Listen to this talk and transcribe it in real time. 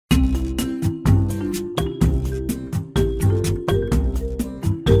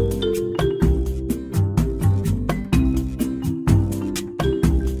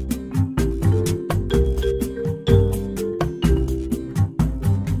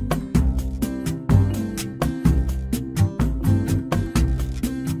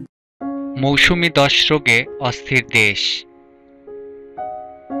মৌসুমি 10 রোগে অস্থির দেশ।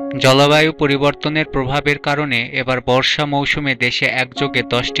 জলবায়ু পরিবর্তনের প্রভাবের কারণে এবার বর্ষা মৌসুমে দেশে একযোগে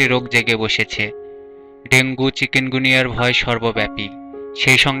 10টি রোগ জেগে বসেছে। ডেঙ্গু, চিকেনগুনিয়ার ভয় সর্বব্যাপী।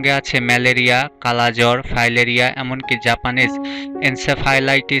 সেই সঙ্গে আছে ম্যালেরিয়া, কালাজ্বর, ফাইলেরিয়া, এমনকি জাপানিজ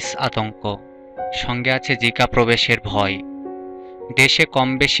এনসেফালাইটিস আতঙ্ক। সঙ্গে আছে জিকা প্রবেশের ভয়। দেশে কম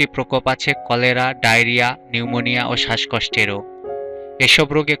বেশি প্রকোপ আছে কলেরা, ডায়রিয়া, নিউমোনিয়া ও শ্বাসকষ্টেরও। এসব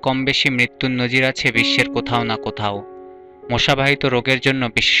রোগে কম বেশি মৃত্যুর নজির আছে বিশ্বের কোথাও না কোথাও। মশাবাহিত রোগের জন্য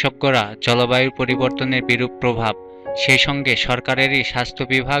বিশেষজ্ঞরা জলবায়ু পরিবর্তনের বিরূপ প্রভাব, সেই সঙ্গে সরকারেরই স্বাস্থ্য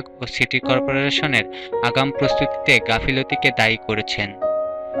বিভাগ ও সিটি কর্পোরেশনের আগাম প্রস্তুতিতে গাফিলতিকে দায়ী করেছেন।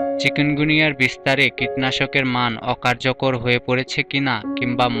 চিকুনগুনিয়ার বিস্তারে কীটনাশকের মান অকার্যকর হয়ে পড়েছে কিনা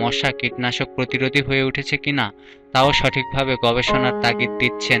কিংবা মশা কীটনাশক প্রতিরোধী হয়ে উঠেছে কিনা তাও সঠিকভাবে গবেষণার তাগিদ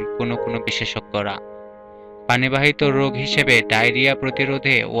দিচ্ছেন কোনো কোনো বিশেষজ্ঞরা। পানিবাহিত রোগ হিসেবে ডায়রিয়া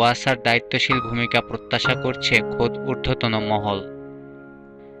প্রতিরোধে ওয়াসার দায়িত্বশীল ভূমিকা প্রত্যাশা করছে খোদ ঊর্ধ্বতন মহল।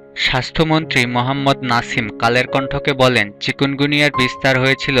 স্বাস্থ্যমন্ত্রী মোহাম্মদ নাসিম কালের কণ্ঠকে বলেন, চিকুনগুনিয়ার বিস্তার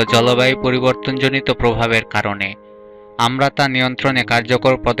হয়েছিল জলবায়ু পরিবর্তনজনিত প্রভাবের কারণে। আমরা তা নিয়ন্ত্রণে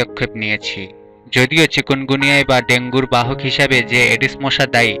কার্যকর পদক্ষেপ নিয়েছি। যদিও চিকুনগুনিয়ায় বা ডেঙ্গুর বাহক হিসাবে যে এডিস মশা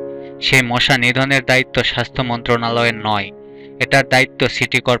দায়ী, সেই মশা নিধনের দায়িত্ব স্বাস্থ্য মন্ত্রণালয়ের নয়, এটার দায়িত্ব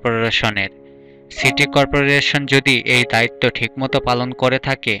সিটি কর্পোরেশনের। সিটি কর্পোরেশন যদি এই দায়িত্ব ঠিকমতো পালন করে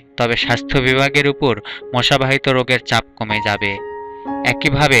থাকে তবে স্বাস্থ্য বিভাগের উপর মশাবাহিত রোগের চাপ কমে যাবে।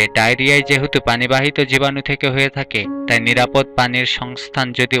 একইভাবে ডায়রিয়ায় যেহেতু পানিবাহিত জীবাণু থেকে হয়ে থাকে, তাই নিরাপদ পানির সংস্থান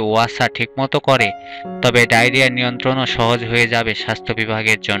যদি ওয়াসা ঠিকমতো করে তবে ডায়রিয়া নিয়ন্ত্রণও সহজ হয়ে যাবে স্বাস্থ্য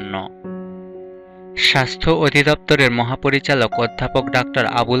বিভাগের জন্য। স্বাস্থ্য অধিদপ্তরের মহাপরিচালক অধ্যাপক ডাক্তার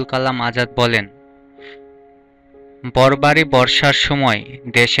আবুল কালাম আজাদ বলেন, বর্ষাবারি বর্ষার সময়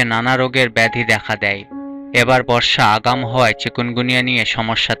দেশে নানা রোগের ব্যাধি দেখা দেয়। এবার বর্ষা আগাম হওয়ায় চিকুনগুনিয়া নিয়ে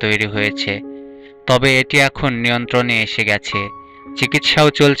সমস্যা তৈরি হয়েছে, তবে এটি এখন নিয়ন্ত্রণে এসে গেছে। চিকিৎসাও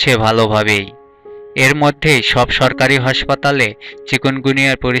চলছে ভালোভাবেই। এর মধ্যেই সব সরকারি হাসপাতালে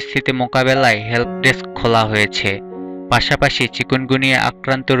চিকুনগুনিয়ার পরিস্থিতি মোকাবেলায় হেল্প ডেস্ক খোলা হয়েছে। পাশাপাশি চিকুনগুনিয়া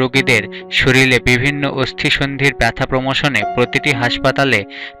আক্রান্ত রোগীদের শরীরে বিভিন্ন অস্থিসন্ধির ব্যথা প্রশমনে প্রতিটি হাসপাতালে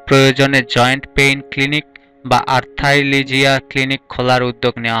প্রয়োজনে জয়েন্ট পেইন ক্লিনিক বা আর্থাইলিজিয়া ক্লিনিক খোলার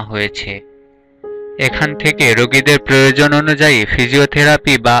উদ্যোগ নেওয়া হয়েছে। এখান থেকে রোগীদের প্রয়োজন অনুযায়ী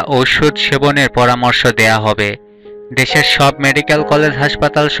ফিজিওথেরাপি বা ঔষধ সেবনের পরামর্শ দেয়া হবে। দেশের সব মেডিকেল কলেজ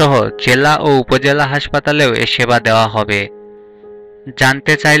হাসপাতাল সহ জেলা ও উপজেলা হাসপাতালেও এ সেবা দেওয়া হবে।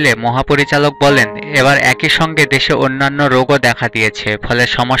 জানতে চাইলে মহাপরিচালক বলেন, এবার একই সঙ্গে দেশে অন্যান্য রোগও দেখা দিয়েছে, ফলে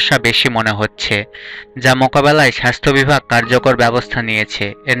সমস্যা বেশি মনে হচ্ছে, যা মোকাবেলায় স্বাস্থ্য বিভাগ কার্যকর ব্যবস্থা নিয়েছে।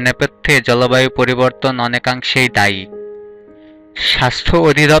 এর নেপথ্যে জলবায়ু পরিবর্তন অনেকাংশেই দায়ী। স্বাস্থ্য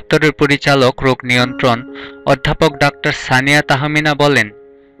অধিদপ্তরের পরিচালক রোগ নিয়ন্ত্রণ অধ্যাপক ডাক্তার সানিয়া তাহমিনা বলেন,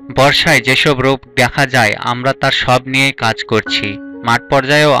 বর্ষায় যেসব রোগ দেখা যায় আমরা তার সব নিয়েই কাজ করছি। মাঠ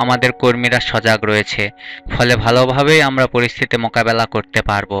পর্যায়েও আমাদের কর্মীরা সজাগ রয়েছে, ফলে ভালোভাবেই আমরা পরিস্থিতি মোকাবেলা করতে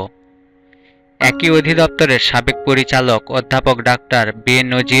পারব। একই অধিদপ্তরের সাবেক পরিচালক অধ্যাপক ডাক্তার বি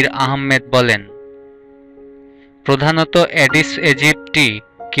নজির আহমেদ বলেন, প্রধানত এডিস ইজিপ্টি,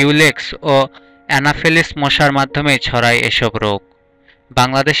 কিউলেক্স ও অ্যানাফিলিস মশার মাধ্যমে ছড়ায় এসব রোগ।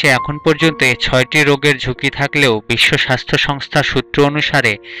 বাংলাদেশে এখন পর্যন্ত এই 6টি রোগের ঝুঁকি থাকলেও বিশ্ব স্বাস্থ্য সংস্থার সূত্র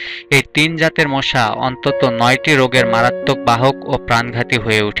অনুসারে এই 3 জাতের মশা অন্তত 9টি রোগের মারাত্মক বাহক ও প্রাণঘাতী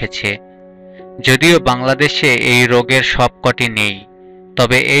হয়ে উঠেছে। যদিও বাংলাদেশে এই রোগের সবকটি নেই,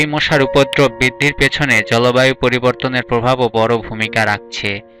 তবে এই মশার উপদ্রব বৃদ্ধির পেছনে জলবায়ু পরিবর্তনের প্রভাবও বড় ভূমিকা রাখছে।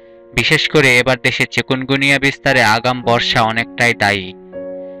 বিশেষ করে এবার দেশে চিকুনগুনিয়া বিস্তারে আগাম বর্ষা অনেকটাই দায়ী।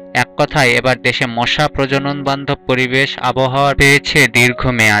 এক কথায় এবার দেশে মশা প্রজনন বান্ধব পরিবেশ আবহাওয়া পেয়েছে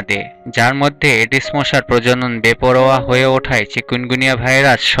দীর্ঘমেয়াদে, যার মধ্যে এডিস মশার প্রজনন বেপরোয়া হয়ে ওঠায় চিকুনগুনিয়া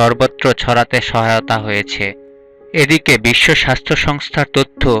ভাইরাস সর্বত্র ছড়াতে সহায়তা হয়েছে। এদিকে বিশ্ব স্বাস্থ্য সংস্থার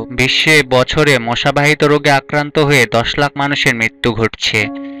তথ্য, বিশ্বে বছরে মশাবাহিত রোগে আক্রান্ত হয়ে 10 লাখ মানুষের মৃত্যু ঘটছে।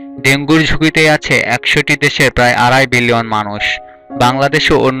 ডেঙ্গুর ঝুঁকিতে আছে 100টি দেশের প্রায় 2.5 বিলিয়ন মানুষ।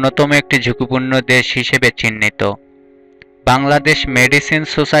 বাংলাদেশও অন্যতম একটি ঝুঁকিপূর্ণ দেশ হিসেবে চিহ্নিত। বাংলাদেশ মেডিসিন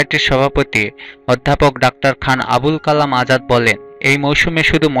সোসাইটির সভাপতি অধ্যাপক ডাক্তার খান আবুল কালাম আজাদ বলেন, এই মৌসুমে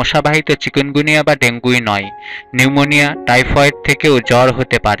শুধু মশাবাহিত চিকুনগুনিয়া বা ডেঙ্গুই নয়, নিউমোনিয়া, টাইফয়েড থেকেও জ্বর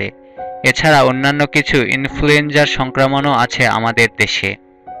হতে পারে। এছাড়া অন্যান্য কিছু ইনফ্লুয়েঞ্জার সংক্রমণও আছে আমাদের দেশে।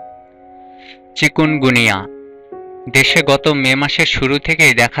 চিকুনগুনিয়া দেশে গত মে মাসের শুরু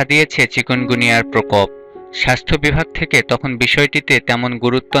থেকেই দেখা দিয়েছে চিকুনগুনিয়ার প্রকোপ। স্বাস্থ্য বিভাগ থেকে তখন বিষয়টিতে তেমন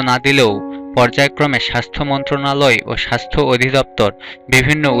গুরুত্ব না দিলেও পর্যায়ক্রমে স্বাস্থ্য মন্ত্রণালয় ও স্বাস্থ্য অধিদপ্তর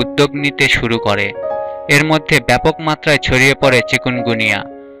বিভিন্ন উদ্যোগ নিতে শুরু করে। এর মধ্যে ব্যাপক মাত্রায় ছড়িয়ে পড়ে চিকুনগুনিয়া।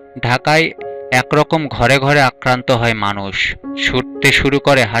 ঢাকায় একরকম ঘরে ঘরে আক্রান্ত হয় মানুষ, ছুটতে শুরু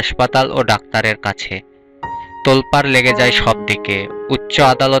করে হাসপাতাল ও ডাক্তারের কাছে। তোলপাড় লেগে যায় সব দিকে। উচ্চ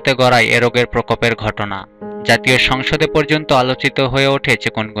আদালতে গড়ায় এ রোগের প্রকোপের ঘটনা। জাতীয় সংসদে পর্যন্ত আলোচিত হয়ে ওঠে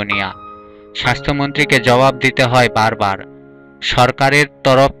চিকুনগুনিয়া। স্বাস্থ্যমন্ত্রীকে জবাব দিতে হয় বারবার। সরকারের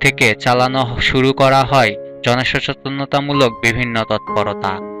তরফ থেকে চালানো শুরু করা হয় জনসচেতনতামূলক বিভিন্ন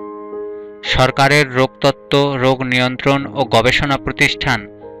তৎপরতা। সরকারের রোগতত্ত্ব, রোগ নিয়ন্ত্রণ ও গবেষণা প্রতিষ্ঠান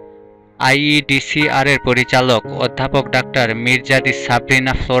আইইডিসিআর এর পরিচালক অধ্যাপক ডাক্তার মির্জাদি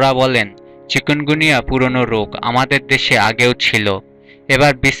সাবরিনা ফ্লোরা বলেন, চিকুনগুনিয়া পুরনো রোগ, আমাদের দেশে আগেও ছিল,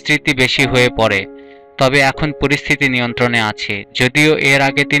 এবার বিস্তৃতি বেশি হয়ে পড়ে। তবে এখন পরিস্থিতি নিয়ন্ত্রণে আছে। যদিও এর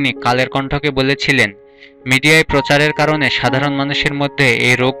আগে তিনি কালের কণ্ঠকে বলেছিলেন, মিডিয়ায় প্রচারের কারণে সাধারণ মানুষের মধ্যে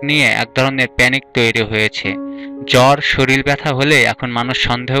এই রোগ নিয়ে এক ধরনের প্যানিক তৈরি হয়েছে। জ্বর, শরীর ব্যথা হলে এখন মানুষ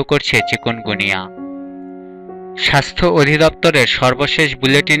সন্দেহ করছে চিকুনগুনিয়া। স্বাস্থ্য অধিদপ্তরের সর্বশেষ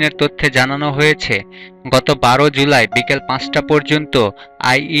বুলেটিনের তথ্যে জানানো হয়েছে, গত 12 জুলাই বিকেল 5টা পর্যন্ত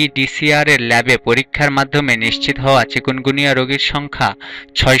আইইডিসিআর এর ল্যাবে পরীক্ষার মাধ্যমে নিশ্চিত হওয়া চিকুনগুনিয়া রোগীর সংখ্যা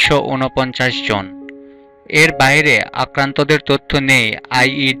 649 জন। এর বাইরে আক্রান্তদের তথ্য নেই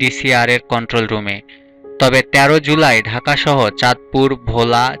আইইডিসিআর এর কন্ট্রোল রুমে। তবে 13 জুলাই ঢাকাসহ চাঁদপুর,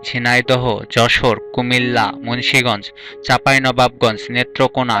 ভোলা, ঝিনাইদহ, যশোর, কুমিল্লা, মুন্সিগঞ্জ, চাঁপাইনবাবগঞ্জ,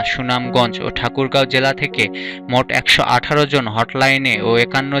 নেত্রকোনা, সুনামগঞ্জ ও ঠাকুরগাঁও জেলা থেকে মোট 118 জন হটলাইনে ও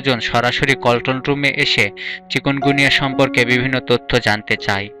 51 জন সরাসরি কন্ট্রোল রুমে এসে চিকুনগুনিয়া সম্পর্কে বিভিন্ন তথ্য জানতে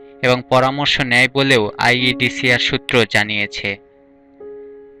চায় এবং পরামর্শ নেয় বলেও আইইডিসিআর সূত্র জানিয়েছে।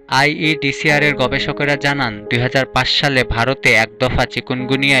 আইইডিসিআর এর গবেষকেরা জানান, 2005 সালে ভারতে এক দফা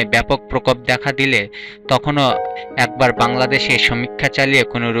চিকুনগুনিয়ায় ব্যাপক প্রকোপ দেখা দিলে তখনও একবার বাংলাদেশে সমীক্ষা চালিয়ে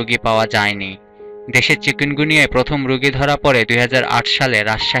কোনো রোগী পাওয়া যায়নি। দেশে চিকুনগুনিয়ায় প্রথম রোগী ধরা পড়ে 2008 সালে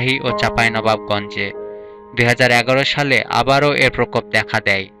রাজশাহী ও চাঁপাইনবাবগঞ্জে। 2011 সালে আবারও এর প্রকোপ দেখা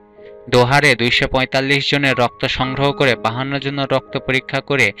দেয়। দোহারে 245 জনের রক্ত সংগ্রহ করে 52 জনের রক্ত পরীক্ষা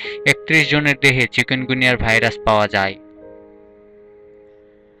করে 31 জনের দেহে চিকুনগুনিয়ার ভাইরাস পাওয়া যায়।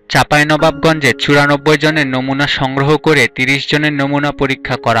 চাঁপাইনবাবগঞ্জে 94 জনের নমুনা সংগ্রহ করে 30 জনের নমুনা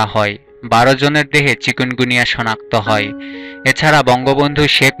পরীক্ষা করা হয়। 12 জনের দেহে চিকুনগুনিয়া শনাক্ত হয়। এছাড়া বঙ্গবন্ধু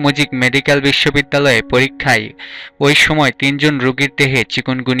শেখ মুজিব মেডিকেল বিশ্ববিদ্যালয়ে পরীক্ষায় ওই সময় 3 জন রোগীর দেহে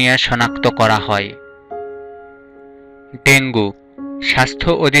চিকুনগুনিয়া শনাক্ত করা হয়। ডেঙ্গু। স্বাস্থ্য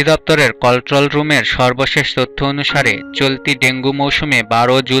অধিদপ্তরের কন্ট্রোল রুমের সর্বশেষ তথ্য অনুসারে চলতি ডেঙ্গু মৌসুমে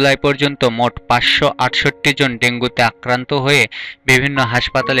 12 জুলাই পর্যন্ত মোট 568 জন ডেঙ্গুতে আক্রান্ত হয়ে বিভিন্ন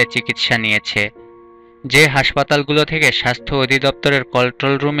হাসপাতালে চিকিৎসা নিয়েছে। যে হাসপাতালগুলো থেকে স্বাস্থ্য অধিদপ্তরের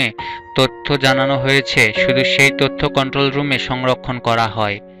কন্ট্রোল রুমে তথ্য জানানো হয়েছে, শুধু সেই তথ্য কন্ট্রোল রুমে সংরক্ষণ করা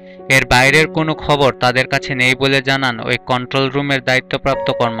হয়। এর বাইরের কোনো খবর তাদের কাছে নেই বলে জানান ওই কন্ট্রোল রুমের দায়িত্বপ্রাপ্ত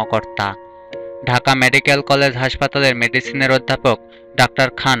কর্মকর্তা। ঢাকা মেডিকেল কলেজ হাসপাতালের মেডিসিনের অধ্যাপক ডাক্তার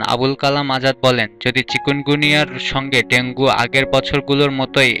খান আবুল কালাম আজাদ বলেন, যদি চিকুনগুনিয়ার সঙ্গে ডেঙ্গু আগের বছরগুলোর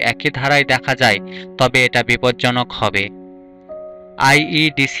মতোই একই ধারায় দেখা যায় তবে এটা বিপজ্জনক হবে।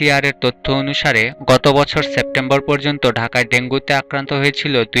 আইইডিসিআর এর তথ্য অনুসারে গত বছর সেপ্টেম্বর পর্যন্ত ঢাকায় ডেঙ্গুতে আক্রান্ত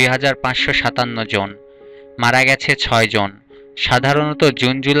হয়েছিল 2557 জন, মারা গেছে 6 জন। সাধারণত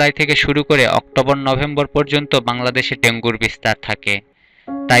জুন জুলাই থেকে শুরু করে অক্টোবর নভেম্বর পর্যন্ত বাংলাদেশে ডেঙ্গুর বিস্তার থাকে।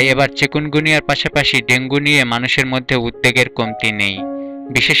 তাই এবার চিকুনগুনিয়ার পাশাপাশি ডেঙ্গু নিয়ে মানুষের মধ্যে উদ্বেগের কমতি নেই।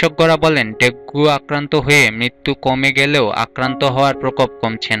 বিশেষজ্ঞরা বলেন, ডেঙ্গু আক্রান্ত হয়ে মৃত্যু কমে গেলেও আক্রান্ত হওয়ার প্রকোপ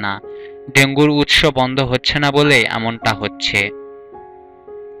কমছে না। ডেঙ্গুর উৎস বন্ধ হচ্ছে না বলেই এমনটা হচ্ছে।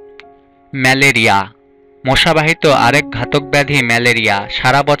 ম্যালেরিয়া। মশাবাহিত আরেক ঘাতক ব্যাধি ম্যালেরিয়া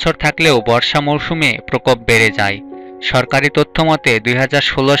সারা বছর থাকলেও বর্ষা মৌসুমে প্রকোপ বেড়ে যায়। সরকারি তথ্যমতে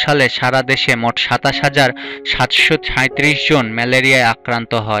 2016 সালে সারা দেশে মোট 27,737 জন ম্যালেরিয়ায়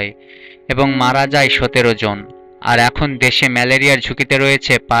আক্রান্ত হয় এবং মারা যায় 17 জন। আর এখন দেশে ম্যালেরিয়ার ঝুঁকিতে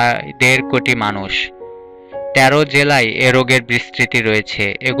রয়েছে প্রায় 1.5 কোটি মানুষ। 13 জেলায় এ রোগের বিস্তৃতি রয়েছে।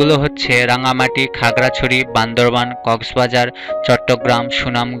 এগুলো হচ্ছে রাঙামাটি, খাগড়াছড়ি, বান্দরবান, কক্সবাজার, চট্টগ্রাম,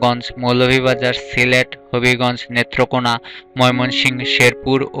 সুনামগঞ্জ, মৌলভীবাজার, সিলেট, হবিগঞ্জ, নেত্রকোনা, ময়মনসিংহ,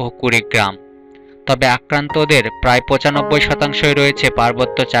 শেরপুর ও কুড়িগ্রাম। তবে আক্রান্তদের প্রায় 95% রয়েছে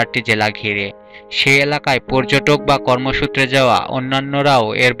পার্বত্য 4টি জেলা ঘিরে। সেই এলাকায় পর্যটক বা কর্মসূত্রে যাওয়া অন্যান্যরাও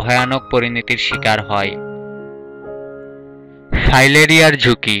এর ভয়ানক পরিণতির শিকার হয়। ফাইলেরিয়ার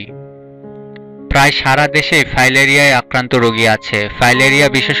ঝুঁকি। প্রায় সারা দেশেই ফাইলেরিয়ায় আক্রান্ত রোগী আছে। ফাইলেরিয়া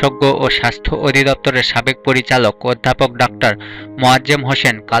বিশেষজ্ঞ ও স্বাস্থ্য অধিদপ্তরের সাবেক পরিচালক অধ্যাপক ডাক্তার মোয়াজ্জেম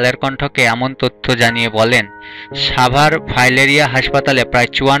হোসেন কালের কণ্ঠকে এমন তথ্য জানিয়ে বলেন, সাভার ফাইলেরিয়া হাসপাতালে প্রায়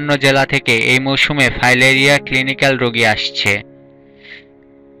 54 জেলা থেকে এই মৌসুমে ফাইলেরিয়া ক্লিনিক্যাল রোগী আসছে।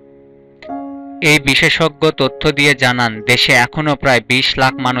 এই বিশেষজ্ঞ তথ্য দিয়ে জানান, দেশে এখনও প্রায় 20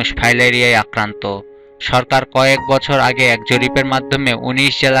 লাখ মানুষ ফাইলেরিয়ায় আক্রান্ত। সরকার কয়েক বছর আগে এক জরিপের মাধ্যমে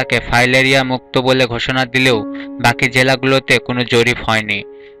 ১৯ জেলাকে ফাইলেরিয়া মুক্ত বলে ঘোষণা দিলেও বাকি জেলাগুলোতে কোনো জরিপ হয়নি।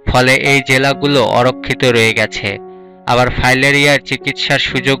 ফলে এই জেলাগুলো অরক্ষিত রয়ে গেছে। আবার ফাইলেরিয়ার চিকিৎসার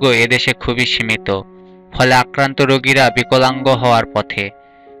সুযোগও এদেশে খুবই সীমিত। ফলে আক্রান্ত রোগীরা বিকলাঙ্গ হওয়ার পথে।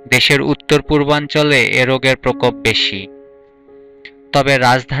 দেশের উত্তর পূর্বাঞ্চলে এ রোগের প্রকোপ বেশি। তবে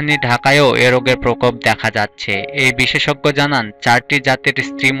রাজধানী ঢাকায়ও এ রোগের প্রকোপ দেখা যাচ্ছে। এই বিশেষজ্ঞ জানান, 4টি জাতের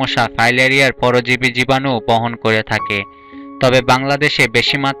স্ত্রী মশা ফাইলেরিয়ার পরজীবী জীবাণু বহন করে থাকে। তবে বাংলাদেশে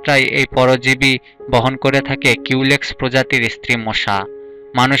বেশি মাত্রায় এই পরজীবী বহন করে থাকে কিউলেক্স প্রজাতির স্ত্রী মশা।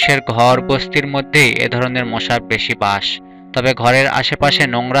 মানুষের ঘর বস্তির মধ্যেই এ ধরনের মশার বেশি বাস। তবে ঘরের আশেপাশে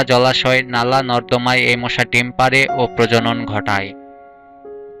নোংরা জলাশয়, নালা নর্দমায় এই মশা ডিম পাড়ে ও প্রজনন ঘটায়।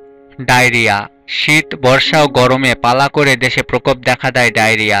 ডায়রিয়া। শীত, বর্ষা ও গরমে পালা করে দেশে প্রকোপ দেখা দেয়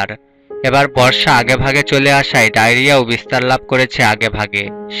ডায়রিয়ার। এবার বর্ষা আগেভাগে চলে আসায় ডায়রিয়াও বিস্তার লাভ করেছে আগেভাগে।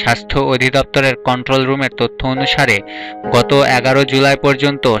 স্বাস্থ্য অধিদপ্তরের কন্ট্রোল রুমের তথ্য অনুসারে গত 11 জুলাই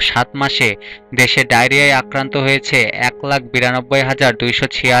পর্যন্ত 7 মাসে দেশে ডায়রিয়ায় আক্রান্ত হয়েছে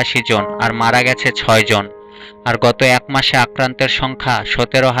 1,92,286 জন আর মারা গেছে 6 জন। আর গত 1 মাসে আক্রান্তের সংখ্যা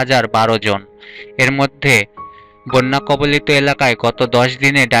 17,012 জন। এর মধ্যে বন্যা কবলিত এলাকায় গত 10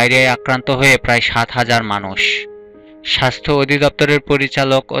 দিনে ডায়রিয়ায় আক্রান্ত হয়ে প্রায় 7,000 মানুষ। স্বাস্থ্য অধিদপ্তরের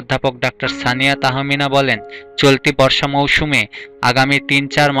পরিচালক অধ্যাপক ডাক্তার সানিয়া তাহমিনা বলেন, চলতি বর্ষা মৌসুমে আগামী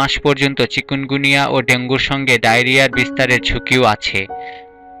 3-4 মাস পর্যন্ত চিকুনগুনিয়া ও ডেঙ্গুর সঙ্গে ডায়রিয়ার বিস্তারের ঝুঁকিও আছে।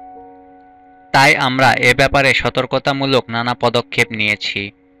 তাই আমরা এ ব্যাপারে সতর্কতামূলক নানা পদক্ষেপ নিয়েছি।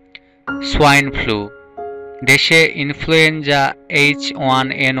 Swine flu. দেশে ইনফ্লুয়েঞ্জা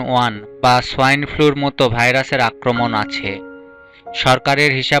H1N1 বা সোয়াইন ফ্লুর মতো ভাইরাসের আক্রমণ আছে।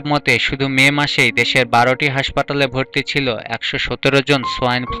 সরকারের হিসাব মতে শুধু মে মাসেই দেশের 12টি হাসপাতালে ভর্তি ছিল 117 জন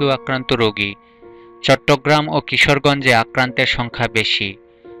সোয়াইন ফ্লু আক্রান্ত রোগী। চট্টগ্রাম ও কিশোরগঞ্জে আক্রান্তের সংখ্যা বেশি।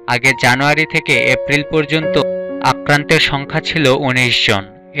 আগে জানুয়ারি থেকে এপ্রিল পর্যন্ত আক্রান্তের সংখ্যা ছিল 19 জন।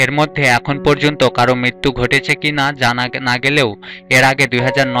 এর মধ্যে এখন পর্যন্ত কারো মৃত্যু ঘটেছে কিনা জানা না গেলেও এর আগে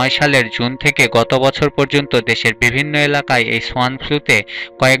 2009 সালের জুন থেকে গত বছর পর্যন্ত দেশের বিভিন্ন এলাকায় এই সোয়াইন ফ্লুতে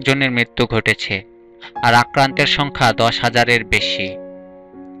কয়েকজনের মৃত্যু ঘটেছে। আর আক্রান্তের সংখ্যা 10,000-এর বেশি।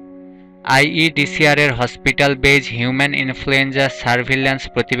 IEDCR এর hospital base human influenza surveillance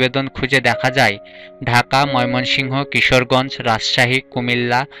প্রতিবেদন খুঁজে দেখা যায়, ঢাকা, ময়মনসিংহ, কিশোরগঞ্জ, রাজশাহী,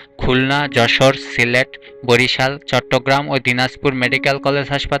 কুমিল্লা, খুলনা, যশোর, সিলেট, বরিশাল, চট্টগ্রাম ও দিনাজপুর মেডিকেল কলেজ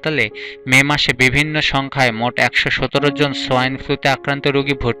হাসপাতালে মে মাসে বিভিন্ন সংখ্যায় মোট 117 জন সোয়াইন ফ্লুতে আক্রান্ত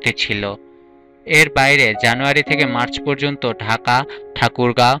রোগী ভর্তি ছিল। এর বাইরে জানুয়ারি থেকে মার্চ পর্যন্ত ঢাকা,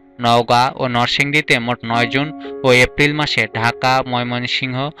 ঠাকুরগাঁও, নওগাঁ ও নরসিংদীতে মোট 9 জন ও এপ্রিল মাসে ঢাকা,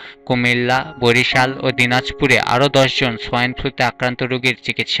 ময়মনসিংহ, কুমিল্লা, বরিশাল ও দিনাজপুরে আরও 10 জন সোয়াইন ফ্লুতে আক্রান্ত রোগীর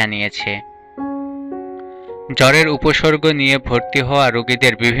চিকিৎসা নিয়েছে। জ্বরের উপসর্গ নিয়ে ভর্তি হওয়া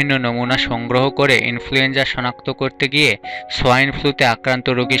রোগীদের বিভিন্ন নমুনা সংগ্রহ করে ইনফ্লুয়েঞ্জা শনাক্ত করতে গিয়ে সোয়াইন ফ্লুতে আক্রান্ত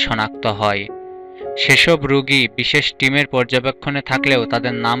রোগী শনাক্ত হয়। সেসব রোগী বিশেষ টিমের পর্যবেক্ষণে থাকলেও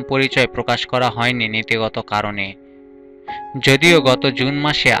তাদের নাম পরিচয় প্রকাশ করা হয়নি নীতিগত কারণে। যদিও গত জুন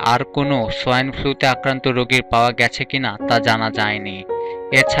মাসে আর কোনো সোয়াইন ফ্লুতে আক্রান্ত রোগীর পাওয়া গেছে কিনা তা জানা যায়নি।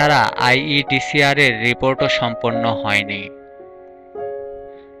 এছাড়া IEDCR এর রিপোর্টও সম্পন্ন হয়নি।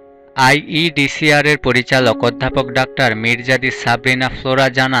 IEDCR এর পরিচালক অধ্যাপক ডাক্তার মির্জাদি সাবরিনা ফ্লোরা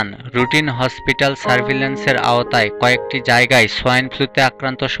জানান, রুটিন হসপিটাল সার্ভিল্যান্সের আওতায় কয়েকটি জায়গায় সোয়াইন ফ্লুতে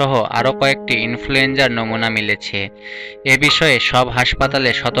আক্রান্ত সহ আরও কয়েকটি ইনফ্লুয়েঞ্জার নমুনা মিলেছে। এ বিষয়ে সব হাসপাতালে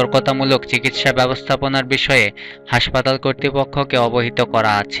সতর্কতামূলক চিকিৎসা ব্যবস্থাপনার বিষয়ে হাসপাতাল কর্তৃপক্ষকে অবহিত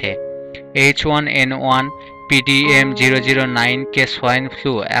করা আছে। H1N1 PDM009 কে সোয়াইন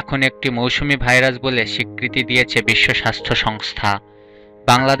ফ্লু এখন একটি মৌসুমি ভাইরাস বলে স্বীকৃতি দিয়েছে বিশ্ব স্বাস্থ্য সংস্থা।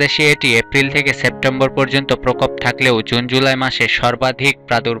 বাংলাদেশে এটি এপ্রিল থেকে সেপ্টেম্বর পর্যন্ত প্রকোপ থাকলেও জুন-জুলাই মাসে সর্বাধিক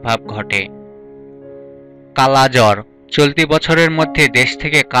প্রাদুর্ভাব ঘটে। কালাজ্বর। চলতি বছরের মধ্যে দেশ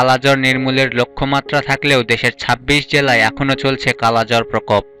থেকে কালাজ্বর নির্মূলের লক্ষ্যমাত্রা থাকলেও দেশের 26 জেলায় এখনও চলছে কালাজ্বর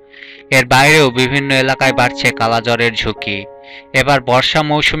প্রকোপ। এর বাইরেও বিভিন্ন এলাকায় বাড়ছে কালাজ্বরের ঝুঁকি। এবার বর্ষা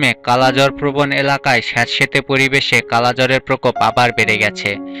মৌসুমে কালাজ্বর প্রবণ এলাকায় স্যাঁতসেঁতে পরিবেশে কালাজ্বরের প্রকোপ আবার বেড়ে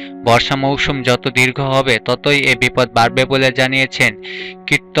গেছে। বর্ষা মৌসুম যত দীর্ঘ হবে ততই এ বিপদ বাড়বে বলে জানিয়েছেন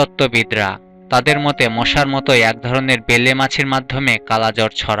কীটতত্ত্ববিদরা। তাদের মতে মশার মতোই এক ধরনের বেলে মাছির মাধ্যমে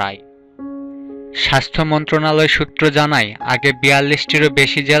কালাজ্বর ছড়ায়। স্বাস্থ্য মন্ত্রণালয় সূত্র জানায়, আগে 42টিরও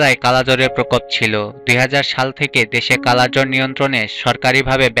বেশি জেলায় কালাজ্বরের প্রকোপ ছিল। 2000 সাল থেকে দেশে কালাজ্বর নিয়ন্ত্রণে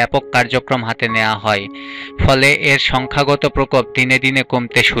সরকারিভাবে ব্যাপক কার্যক্রম হাতে নেওয়া হয়। ফলে এর সংখ্যাগত প্রকোপ দিনে দিনে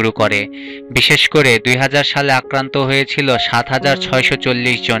কমতে শুরু করে। বিশেষ করে 2000 সালে আক্রান্ত হয়েছিল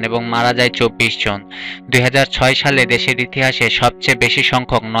 7,640 জন এবং মারা যায় 24 জন। 2006 সালে দেশের ইতিহাসে সবচেয়ে বেশি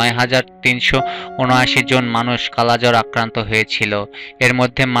সংখ্যক 9,379 জন মানুষ কালাজ্বর আক্রান্ত হয়েছিল। এর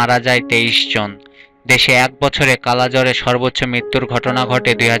মধ্যে মারা যায় 23 জন। দেশে এক বছরে কালাজ্বরে সর্বোচ্চ মৃত্যুর ঘটনা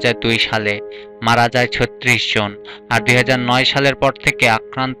ঘটে 2002 সালে, মারা যায় 36 জন। আর 2009 সালের পর থেকে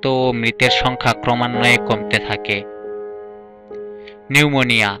আক্রান্ত ও মৃতের সংখ্যা ক্রমান্বয়ে কমতে থাকে।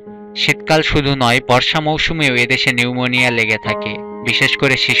 নিউমোনিয়া। শীতকাল শুধু নয়, বর্ষা মৌসুমেও এদেশে নিউমোনিয়া লেগে থাকে। বিশেষ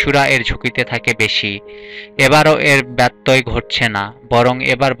করে শিশুরা এর ঝুঁকিতে থাকে বেশি। এবারও এর ব্যত্যয় ঘটছে না, বরং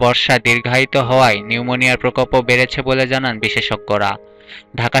এবার বর্ষা দীর্ঘায়িত হওয়ায় নিউমোনিয়ার প্রকোপও বেড়েছে বলে জানান বিশেষজ্ঞরা।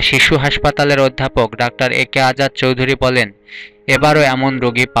 ঢাকা শিশু হাসপাতালের অধ্যাপক ডাক্তার একে আজাদ চৌধুরী বলেন, এবারও এমন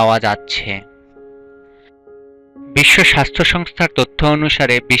রোগী পাওয়া যাচ্ছে। বিশ্ব স্বাস্থ্য সংস্থার তথ্য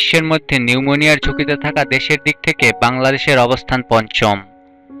অনুসারে বিশ্বের মধ্যে নিউমোনিয়ার ঝুঁকিতে থাকা দেশের দিক থেকে বাংলাদেশের অবস্থান পঞ্চম।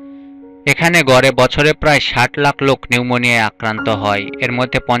 এখানে গড়ে বছরে প্রায় 60 লাখ লোক নিউমোনিয়ায় আক্রান্ত হয়। এর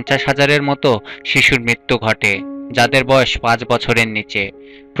মধ্যে 50,000-এর মতো শিশুর মৃত্যু ঘটে, যাদের বয়স 5 বছরের নিচে।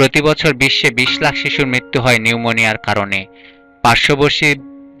 প্রতি বছর বিশ্বে 20 লাখ শিশুর মৃত্যু হয় নিউমোনিয়ার কারণে। পার্শ্ববর্তী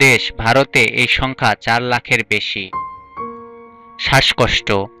দেশ ভারতে এই সংখ্যা 4 লাখের বেশি। শ্বাসকষ্ট।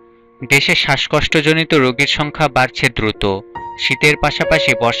 দেশে শ্বাসকষ্টজনিত রোগীর সংখ্যা বাড়ছে দ্রুত। শীতের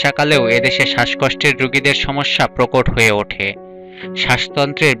পাশাপাশি বর্ষাকালেও এদেশে শ্বাসকষ্টের রোগীদের সমস্যা প্রকট হয়ে ওঠে।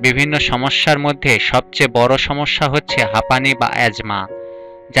 শ্বাসতন্ত্রের বিভিন্ন সমস্যার মধ্যে সবচেয়ে বড় সমস্যা হচ্ছে হাঁপানি বা অ্যাজমা।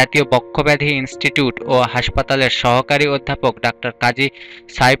 জাতীয় বক্ষব্যাধি ইনস্টিটিউট ও হাসপাতালের সহকারী অধ্যাপক ডাক্তার কাজী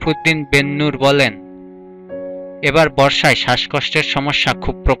সাইফুদ্দিন বেন্নুর বলেন, এবার বর্ষায় শ্বাসকষ্টের সমস্যা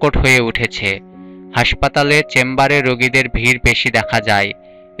খুব প্রকট হয়ে উঠেছে। হাসপাতালে চেম্বারে রোগীদের ভিড় বেশি দেখা যায়।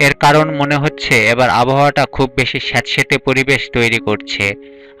 এর কারণ মনে হচ্ছে এবার আবহাওয়াটা খুব বেশি স্যাঁতসেঁতে পরিবেশ তৈরি করছে।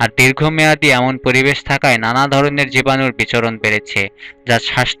 আর দীর্ঘমেয়াদী এমন পরিবেশ থাকায় নানা ধরনের জীবাণুর বিচরণ বেড়েছে, যা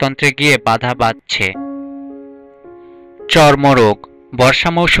শ্বাসতন্ত্রে গিয়ে বাধা বাঁধছে। চর্মরোগ। বর্ষা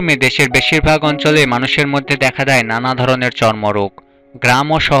মৌসুমে দেশের বেশিরভাগ অঞ্চলে মানুষের মধ্যে দেখা দেয় নানা ধরনের চর্মরোগ। গ্রাম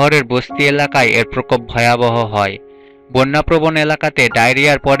ও শহরের বস্তি এলাকায় এর প্রকোপ ভয়াবহ হয়। বন্যাপ্রবণ এলাকাতে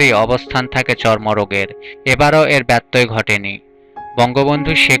ডায়রিয়ার পরেই অবস্থান থাকে চর্মরোগের। এবারও এর ব্যত্যয় ঘটেনি।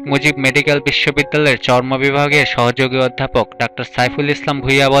 বঙ্গবন্ধু শেখ মুজিব মেডিকেল বিশ্ববিদ্যালয়ের চর্ম বিভাগের সহযোগী অধ্যাপক ডাক্তার সাইফুল ইসলাম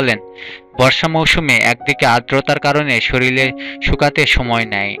ভূঁইয়া বলেন, বর্ষা মৌসুমে একদিকে আর্দ্রতার কারণে শরীরে শুকাতে সময়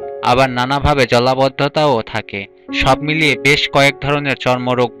নেয়, আবার নানাভাবে জলাবদ্ধতাও থাকে। সব মিলিয়ে বেশ কয়েক ধরনের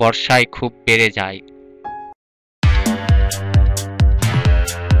চর্মরোগ বর্ষায় খুব বেড়ে যায়।